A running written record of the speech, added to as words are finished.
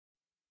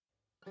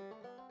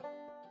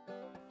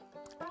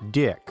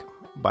Dick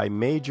by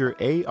Major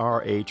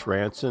A.R.H.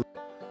 Ranson,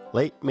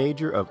 late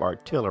Major of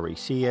Artillery,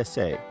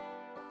 CSA.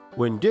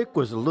 When Dick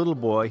was a little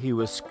boy, he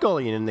was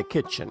scullion in the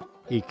kitchen.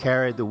 He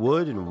carried the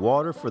wood and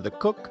water for the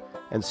cook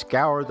and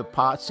scoured the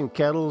pots and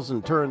kettles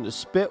and turned the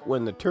spit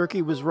when the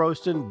turkey was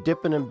roasting,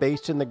 dipping and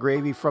basting the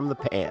gravy from the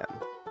pan.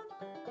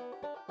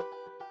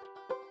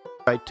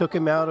 I took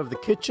him out of the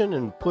kitchen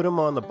and put him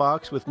on the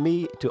box with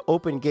me to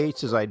open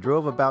gates as I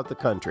drove about the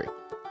country.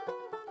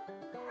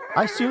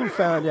 I soon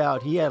found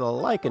out he had a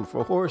liking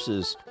for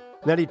horses,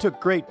 and that he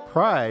took great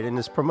pride in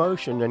his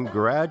promotion, and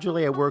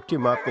gradually I worked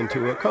him up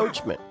into a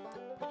coachman.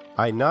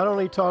 I not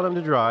only taught him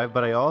to drive,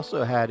 but I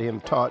also had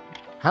him taught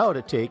how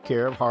to take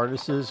care of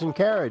harnesses and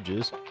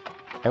carriages,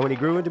 and when he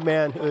grew into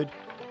manhood,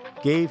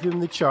 gave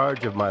him the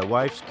charge of my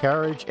wife's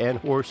carriage and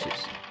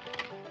horses.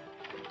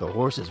 The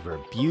horses were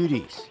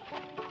beauties.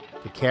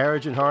 The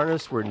carriage and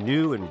harness were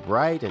new and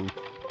bright, and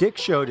Dick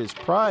showed his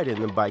pride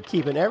in them by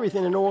keeping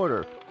everything in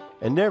order,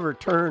 and never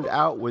turned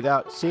out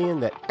without seeing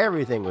that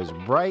everything was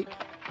bright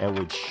and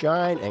would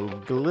shine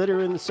and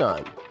glitter in the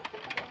sun.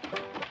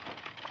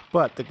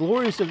 But the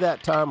glories of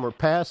that time were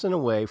passing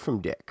away from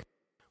Dick.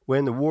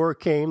 When the war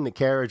came, the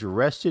carriage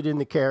rested in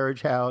the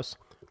carriage house,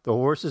 the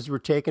horses were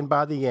taken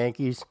by the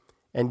Yankees,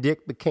 and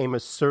Dick became a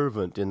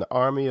servant in the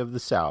Army of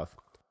the South.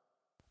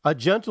 A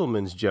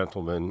gentleman's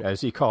gentleman, as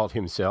he called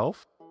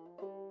himself.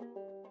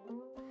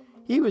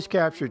 He was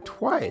captured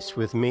twice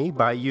with me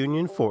by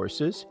Union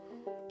forces,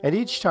 and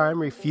each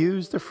time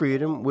refused the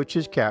freedom which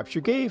his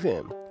capture gave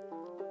him.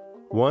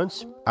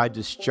 Once, I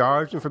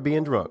discharged him for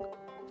being drunk.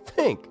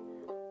 Think!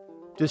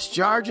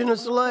 Discharging a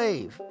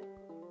slave!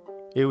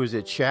 It was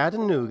at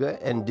Chattanooga,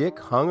 and Dick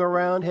hung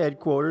around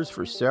headquarters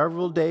for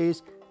several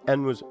days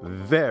and was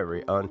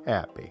very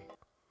unhappy.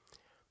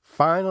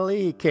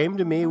 Finally, he came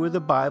to me with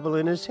a Bible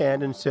in his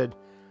hand and said,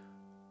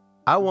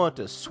 "I want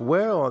to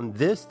swear on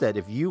this that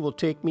if you will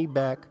take me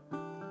back,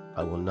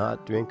 I will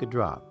not drink a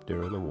drop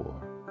during the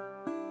war."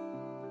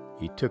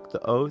 He took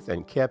the oath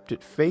and kept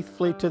it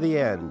faithfully to the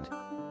end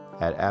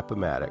at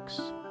Appomattox.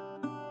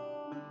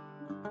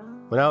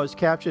 When I was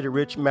captured at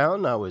Rich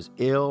Mountain, I was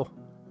ill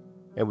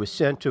and was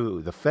sent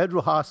to the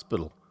Federal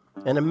Hospital,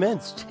 an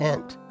immense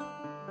tent.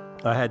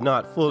 I had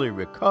not fully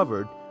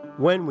recovered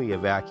when we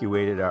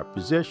evacuated our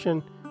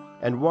position,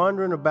 and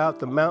wandering about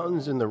the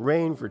mountains in the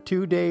rain for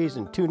 2 days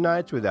and 2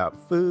 nights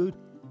without food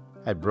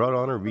had brought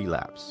on a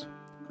relapse.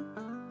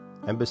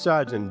 And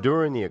besides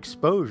enduring the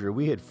exposure,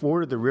 we had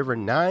forded the river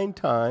 9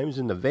 times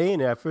in the vain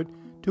effort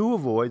to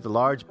avoid the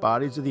large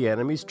bodies of the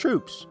enemy's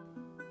troops.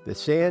 The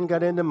sand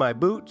got into my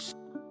boots,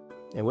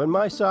 and when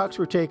my socks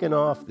were taken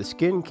off, the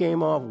skin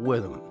came off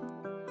with them.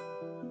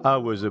 I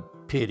was a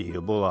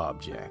pitiable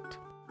object.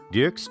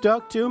 Dick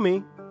stuck to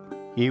me.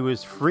 He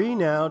was free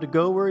now to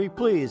go where he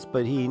pleased,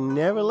 but he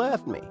never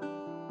left me.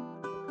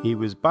 He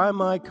was by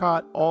my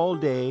cot all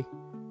day,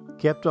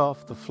 kept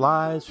off the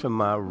flies from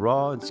my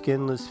raw and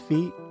skinless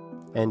feet,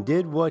 and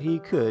did what he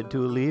could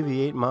to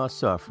alleviate my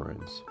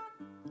sufferings.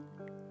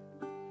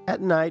 At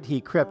night he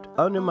crept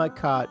under my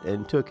cot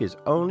and took his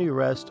only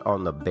rest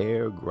on the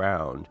bare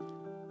ground.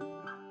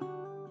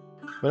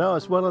 When I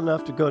was well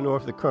enough to go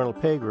north of Colonel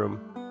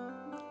Pegram,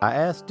 I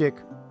asked Dick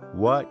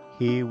what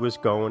he was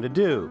going to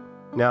do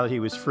now that he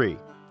was free.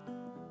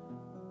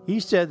 He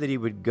said that he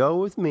would go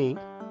with me.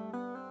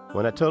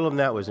 When I told him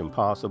that was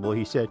impossible,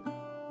 he said,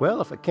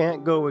 "Well, if I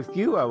can't go with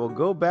you, I will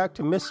go back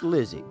to Miss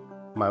Lizzie,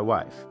 my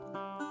wife."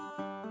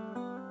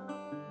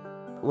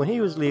 When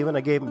he was leaving,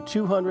 I gave him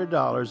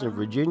 $200 in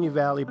Virginia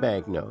Valley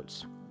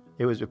banknotes.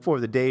 It was before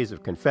the days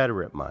of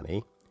Confederate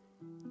money.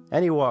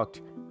 And he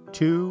walked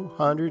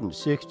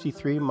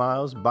 263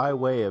 miles by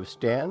way of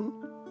Stanton,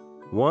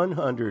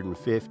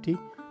 150,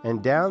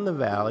 and down the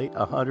valley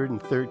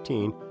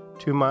 113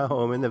 to my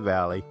home in the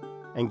valley,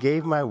 and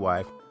gave my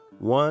wife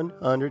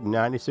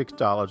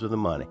 $196 of the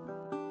money.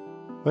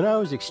 When I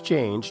was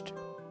exchanged,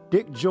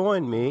 Dick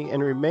joined me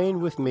and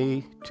remained with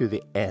me to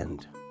the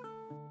end.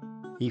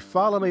 He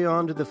followed me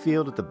onto the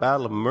field at the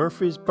Battle of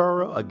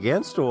Murfreesboro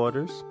against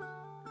orders,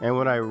 and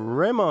when I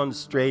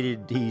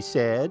remonstrated, he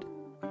said,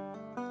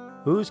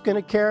 "Who's going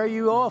to carry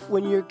you off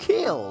when you're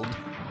killed?"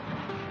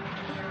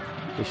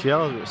 The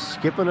shells were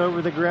skipping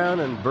over the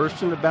ground and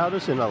bursting about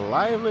us in a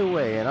lively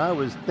way, and I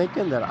was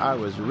thinking that I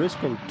was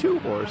risking 2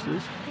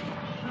 horses.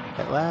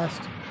 At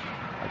last,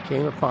 I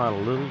came upon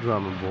a little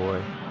drummer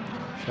boy,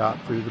 shot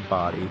through the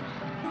body,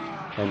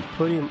 and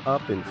put him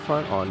up in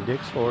front on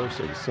Dick's horse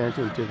and sent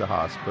him to the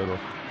hospital,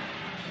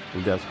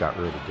 and thus got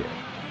rid of Dick.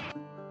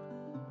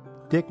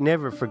 Dick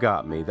never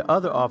forgot me. The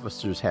other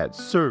officers had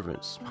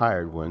servants,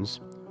 hired ones,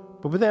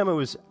 but with them it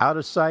was out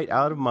of sight,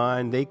 out of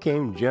mind. They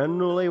came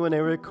generally when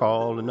they were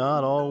called, and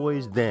not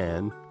always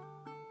then.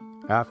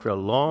 After a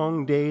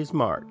long day's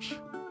march,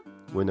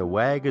 when the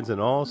wagons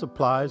and all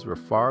supplies were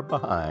far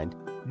behind,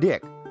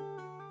 Dick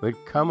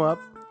would come up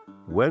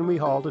when we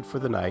halted for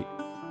the night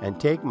and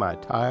take my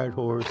tired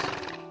horse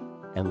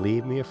and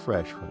leave me a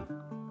fresh one.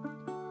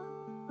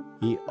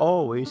 He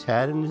always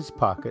had in his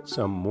pocket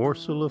some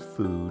morsel of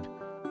food,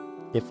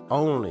 if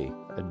only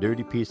a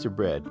dirty piece of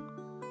bread,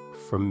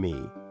 from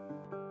me.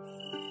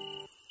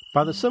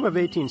 By the summer of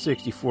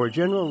 1864,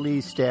 General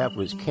Lee's staff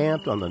was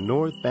camped on the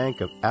north bank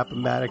of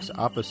Appomattox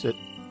opposite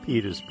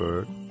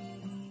Petersburg.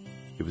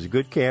 It was a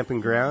good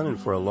camping ground, and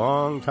for a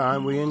long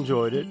time we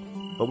enjoyed it.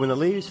 But when the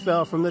leaves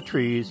fell from the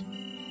trees,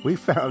 we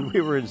found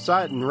we were in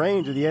sight and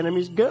range of the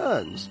enemy's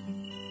guns.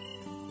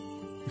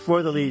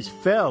 Before the leaves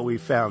fell, we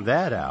found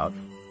that out.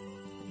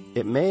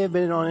 It may have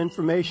been on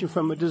information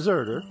from a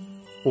deserter,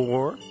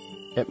 or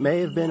it may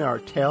have been our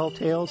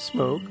telltale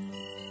smoke,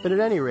 but at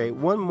any rate,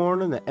 one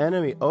morning the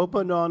enemy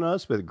opened on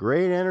us with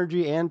great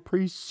energy and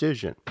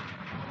precision.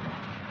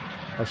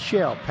 A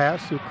shell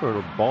passed through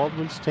Colonel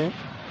Baldwin's tent,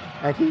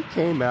 and he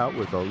came out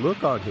with a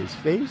look on his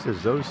face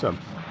as though some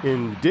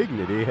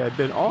indignity had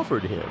been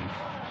offered him.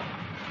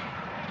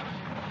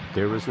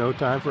 There was no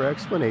time for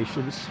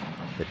explanations.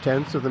 The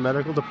tents of the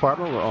medical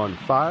department were on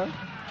fire,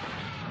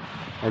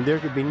 and there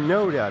could be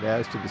no doubt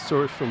as to the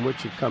source from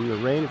which had come the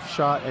rain of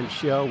shot and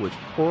shell which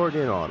poured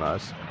in on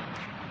us,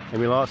 and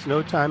we lost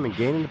no time in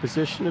gaining a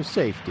position of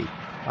safety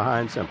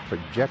behind some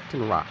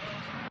projecting rocks.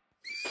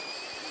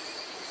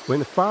 When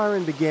the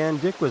firing began,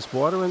 Dick was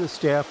watering the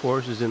staff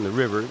horses in the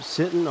river,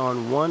 sitting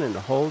on one and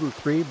holding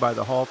three by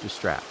the halter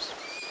straps.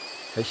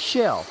 A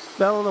shell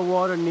fell in the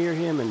water near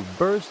him and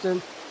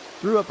bursting,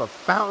 threw up a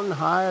fountain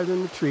higher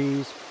than the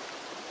trees,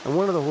 and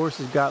one of the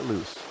horses got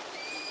loose.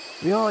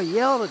 We all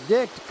yelled at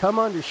Dick to come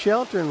under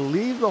shelter and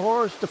leave the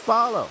horse to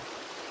follow,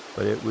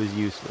 but it was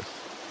useless.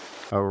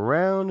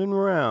 Around and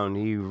round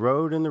he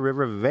rode in the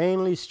river,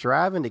 vainly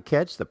striving to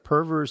catch the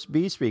perverse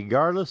beast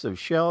regardless of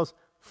shells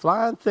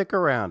flying thick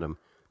around him,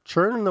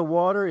 churning the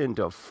water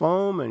into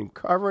foam and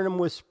covering him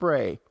with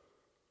spray.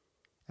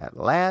 At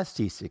last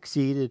he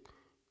succeeded,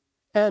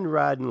 and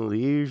riding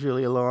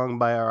leisurely along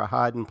by our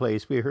hiding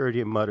place, we heard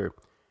him mutter,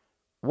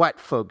 "White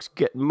folks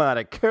get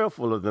mighty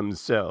careful of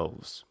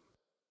themselves."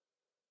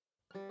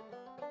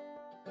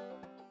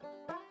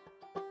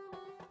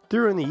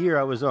 During the year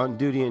I was on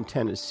duty in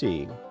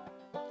Tennessee,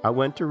 I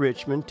went to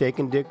Richmond,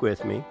 taking Dick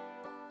with me.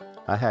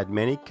 I had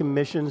many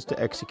commissions to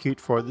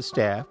execute for the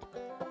staff.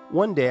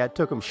 One day I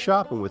took him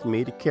shopping with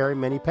me to carry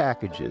many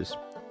packages.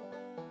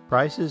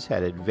 Prices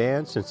had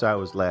advanced since I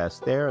was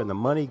last there, and the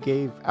money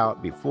gave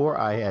out before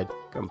I had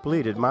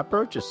completed my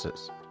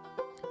purchases.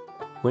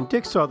 When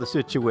Dick saw the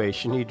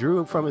situation, he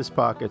drew from his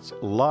pockets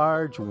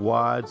large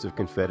wads of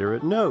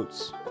Confederate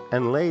notes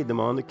and laid them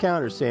on the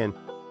counter, saying,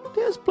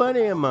 "There's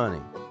plenty of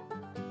money."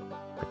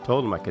 I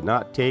told him I could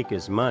not take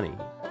his money.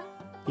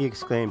 He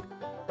exclaimed,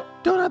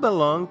 "Don't I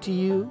belong to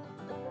you?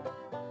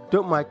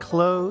 Don't my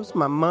clothes,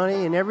 my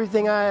money, and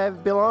everything I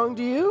have belong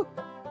to you?"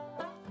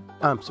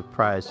 "I'm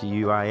surprised at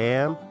you, I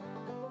am.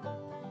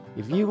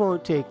 If you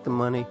won't take the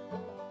money,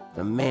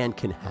 the man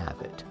can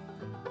have it."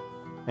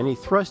 And he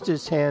thrust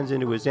his hands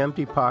into his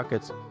empty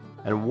pockets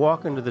and,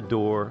 walking to the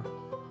door,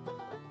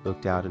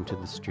 looked out into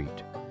the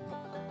street.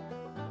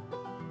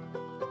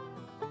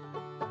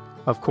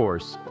 Of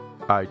course,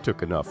 I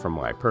took enough for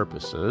my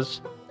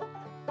purposes,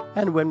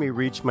 and when we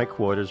reached my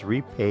quarters,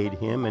 repaid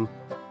him and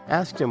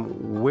asked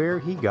him where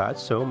he got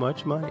so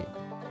much money.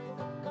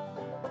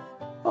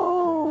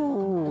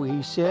 "Oh,"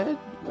 he said,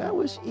 "that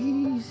was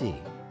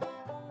easy.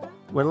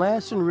 When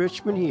last in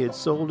Richmond, he had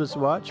sold his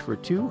watch for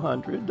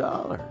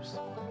 $200.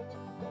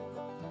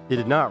 It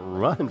did not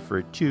run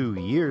for 2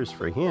 years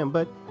for him,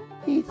 but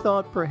he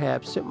thought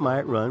perhaps it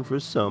might run for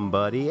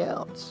somebody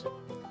else.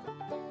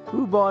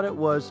 Who bought it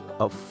was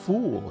a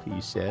fool," he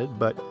said,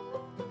 but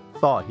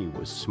thought he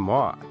was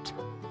smart.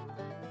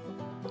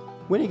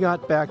 When he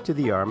got back to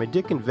the army,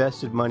 Dick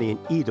invested money in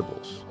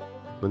eatables.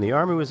 When the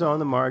army was on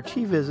the march,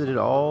 he visited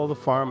all the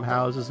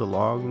farmhouses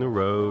along the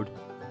road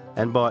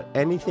and bought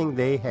anything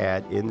they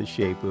had in the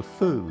shape of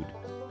food: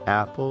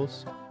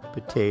 apples,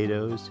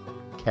 potatoes,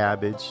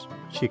 cabbage,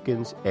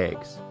 chickens,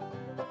 eggs.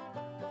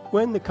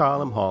 When the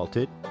column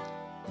halted,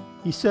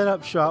 he set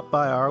up shop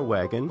by our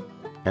wagon,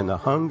 and the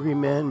hungry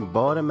men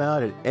bought him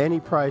out at any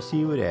price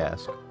he would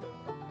ask.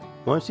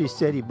 Once he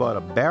said he bought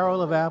a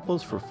barrel of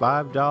apples for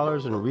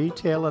 $5 and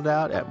retailed it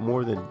out at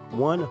more than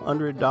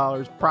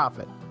 $100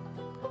 profit.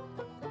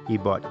 He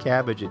bought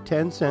cabbage at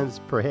 10 cents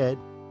per head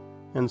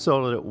and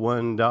sold it at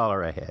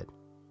 $1 a head.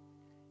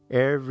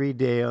 Every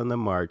day on the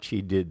march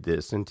he did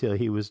this until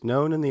he was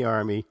known in the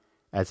army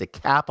as a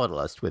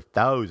capitalist with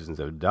thousands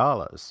of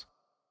dollars.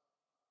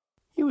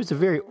 He was a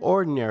very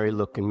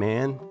ordinary-looking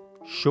man,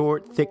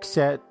 short,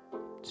 thick-set,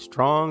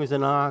 strong as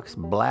an ox,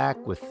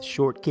 black with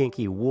short,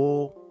 kinky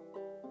wool,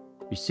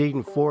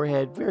 receding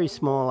forehead, very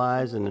small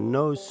eyes, and a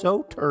nose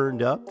so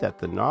turned up that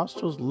the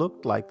nostrils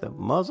looked like the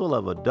muzzle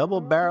of a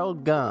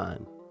double-barreled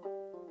gun.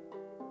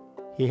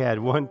 He had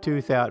one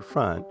tooth out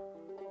front,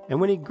 and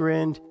when he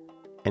grinned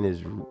and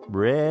his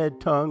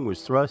red tongue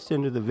was thrust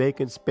into the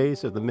vacant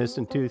space of the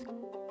missing tooth,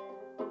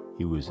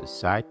 he was a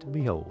sight to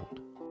behold.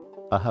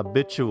 A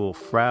habitual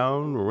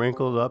frown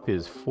wrinkled up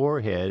his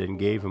forehead and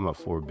gave him a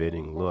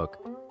forbidding look.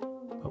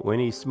 But when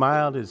he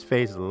smiled, his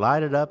face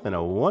lighted up in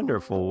a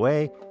wonderful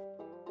way.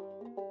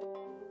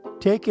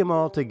 Take him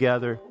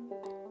altogether,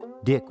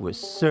 Dick was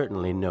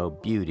certainly no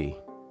beauty,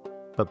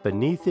 but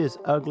beneath his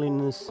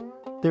ugliness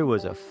there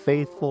was a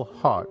faithful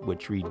heart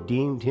which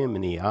redeemed him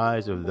in the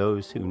eyes of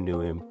those who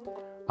knew him.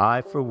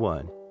 I, for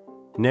one,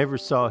 never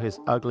saw his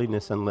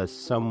ugliness unless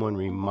someone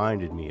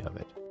reminded me of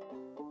it.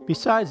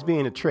 Besides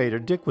being a trader,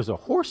 Dick was a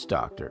horse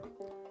doctor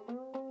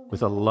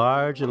with a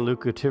large and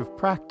lucrative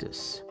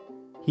practice.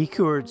 He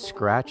cured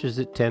scratches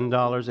at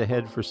 $10 a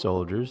head for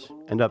soldiers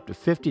and up to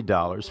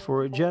 $50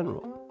 for a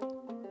general.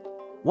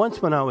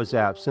 Once when I was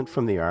absent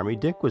from the army,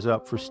 Dick was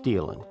up for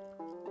stealing.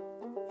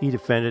 He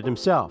defended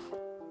himself,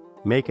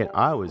 making,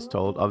 I was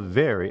told, a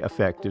very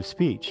effective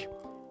speech.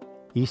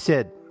 He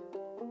said,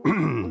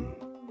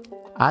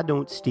 I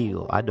don't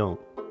steal, I don't.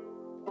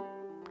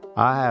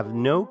 I have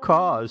no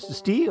cause to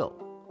steal.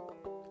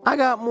 I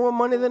got more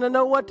money than I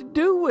know what to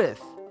do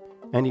with.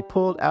 And he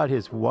pulled out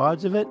his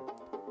wads of it.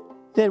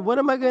 Then what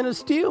am I going to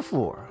steal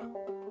for?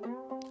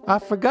 I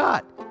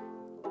forgot.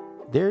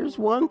 There's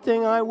one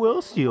thing I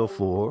will steal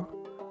for.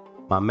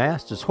 My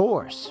master's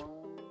horse.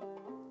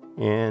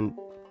 And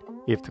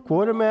if the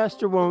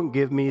quartermaster won't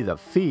give me the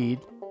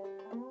feed,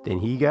 then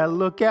he got to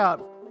look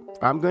out.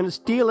 I'm going to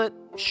steal it,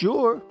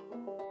 sure.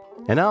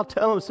 And I'll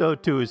tell him so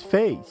to his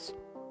face.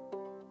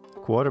 The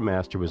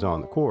quartermaster was on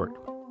the court.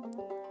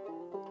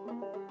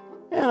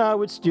 And I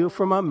would steal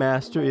from my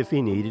master if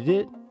he needed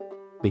it,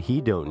 but he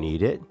don't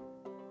need it.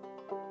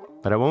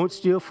 But I won't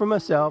steal for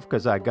myself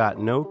because I got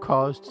no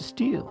cause to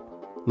steal.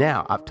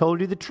 Now, I've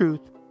told you the truth,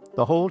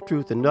 the whole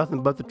truth, and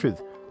nothing but the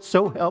truth.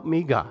 So help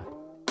me God.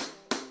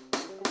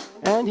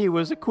 And he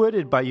was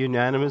acquitted by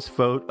unanimous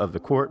vote of the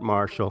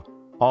court-martial,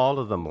 all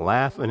of them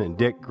laughing and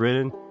Dick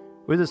grinning,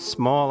 with his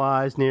small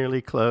eyes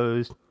nearly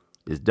closed,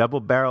 his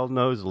double-barreled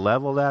nose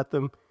leveled at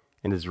them,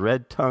 and his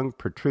red tongue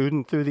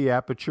protruding through the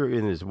aperture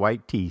in his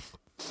white teeth.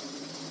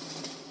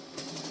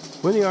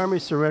 When the army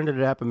surrendered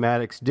at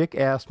Appomattox, Dick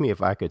asked me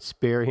if I could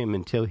spare him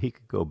until he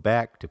could go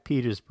back to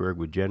Petersburg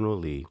with General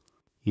Lee.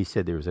 He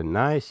said there was a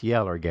nice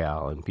yaller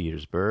gal in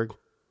Petersburg,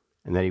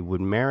 and that he would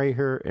marry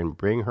her and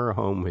bring her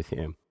home with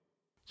him,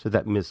 so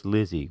that Miss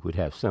Lizzie would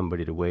have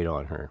somebody to wait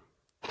on her.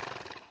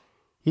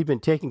 He'd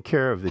been taking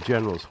care of the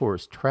general's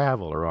horse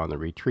Traveler on the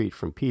retreat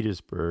from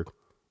Petersburg,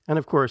 and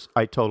of course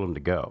I told him to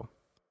go.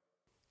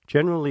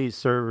 General Lee's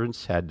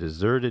servants had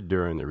deserted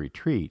during the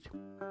retreat.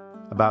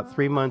 About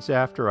 3 months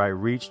after I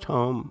reached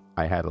home,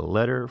 I had a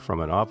letter from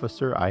an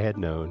officer I had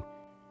known,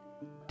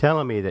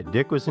 telling me that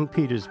Dick was in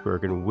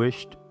Petersburg and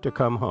wished to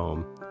come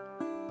home,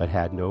 but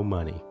had no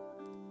money.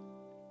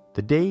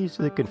 The days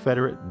of the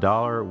Confederate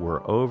dollar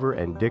were over,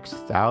 and Dick's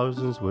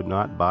thousands would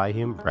not buy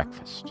him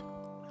breakfast.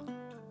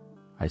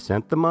 I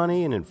sent the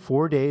money, and in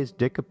 4 days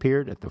Dick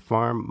appeared at the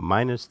farm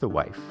minus the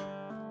wife.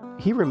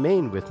 He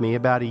remained with me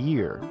about a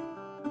year,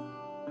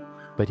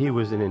 but he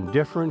was an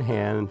indifferent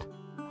hand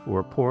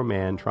for a poor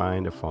man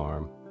trying to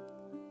farm.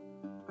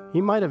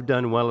 He might have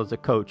done well as a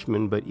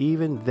coachman, but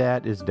even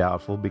that is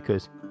doubtful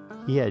because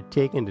he had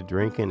taken to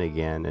drinking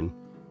again, and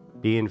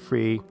being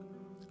free,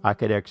 I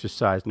could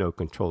exercise no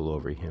control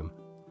over him.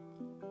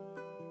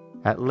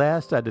 At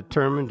last I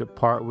determined to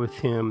part with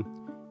him.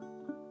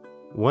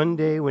 One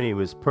day when he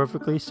was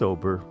perfectly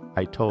sober,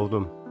 I told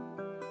him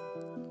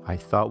I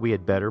thought we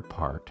had better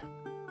part,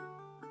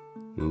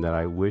 and that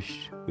I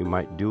wished we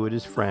might do it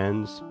as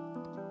friends,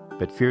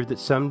 but feared that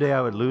someday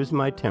I would lose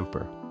my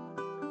temper.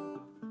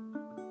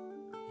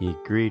 He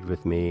agreed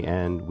with me,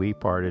 and we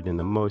parted in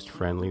the most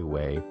friendly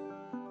way.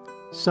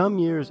 Some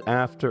years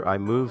after, I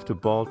moved to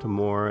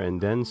Baltimore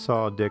and then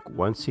saw Dick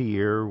once a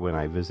year when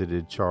I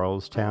visited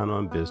Charlestown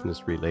on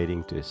business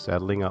relating to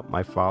settling up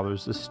my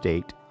father's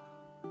estate.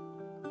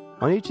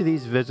 On each of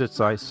these visits,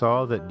 I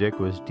saw that Dick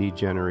was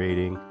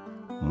degenerating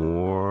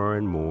more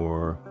and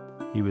more.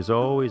 He was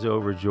always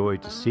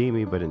overjoyed to see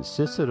me, but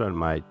insisted on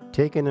my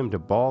taking him to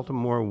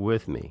Baltimore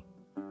with me.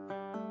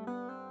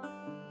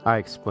 I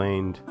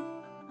explained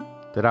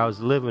that I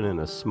was living in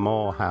a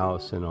small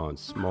house and on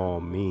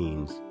small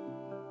means,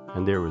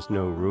 and there was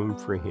no room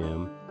for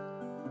him,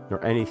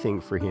 nor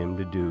anything for him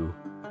to do,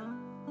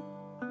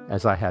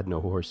 as I had no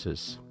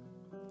horses.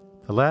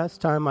 The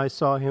last time I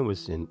saw him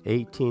was in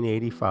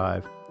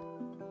 1885,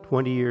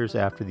 20 years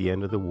after the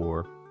end of the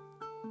war.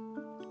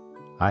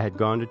 I had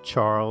gone to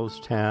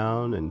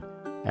Charlestown, and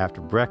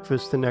after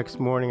breakfast the next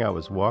morning I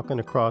was walking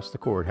across the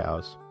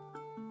courthouse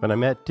when I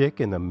met Dick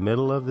in the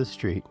middle of the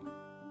street.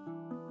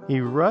 He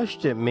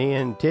rushed at me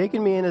and,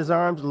 taking me in his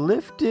arms,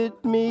 lifted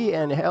me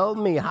and held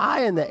me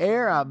high in the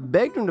air. I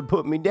begged him to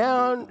put me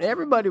down.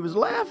 Everybody was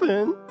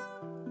laughing.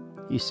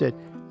 He said,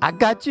 I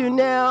got you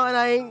now, and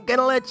I ain't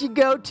gonna let you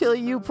go till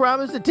you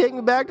promise to take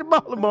me back to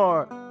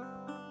Baltimore.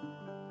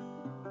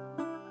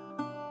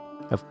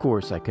 Of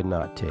course I could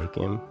not take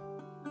him.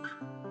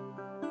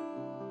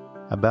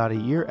 About a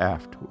year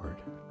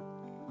afterward,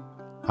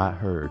 I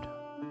heard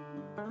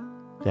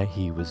that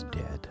he was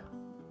dead.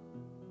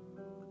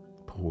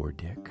 Poor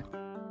Dick.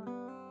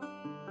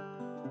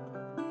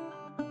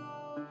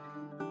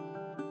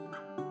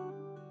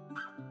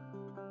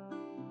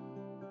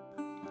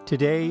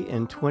 Today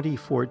in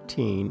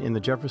 2014, in the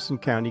Jefferson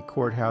County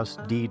Courthouse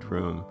deed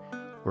room,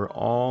 where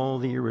all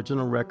the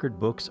original record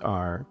books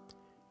are,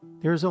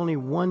 There is only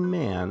one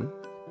man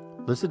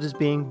listed as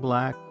being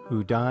black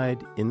who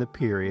died in the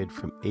period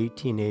from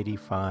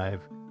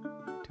 1885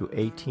 to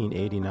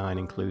 1889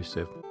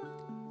 inclusive.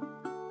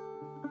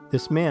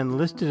 This man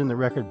listed in the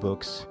record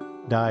books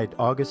died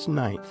August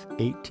 9th,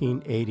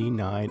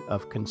 1889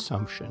 of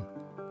consumption.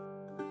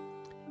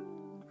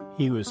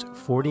 He was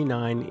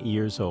 49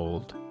 years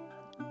old.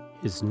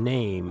 His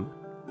name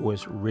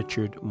was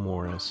Richard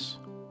Morris.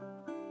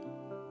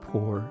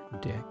 Poor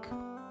Dick.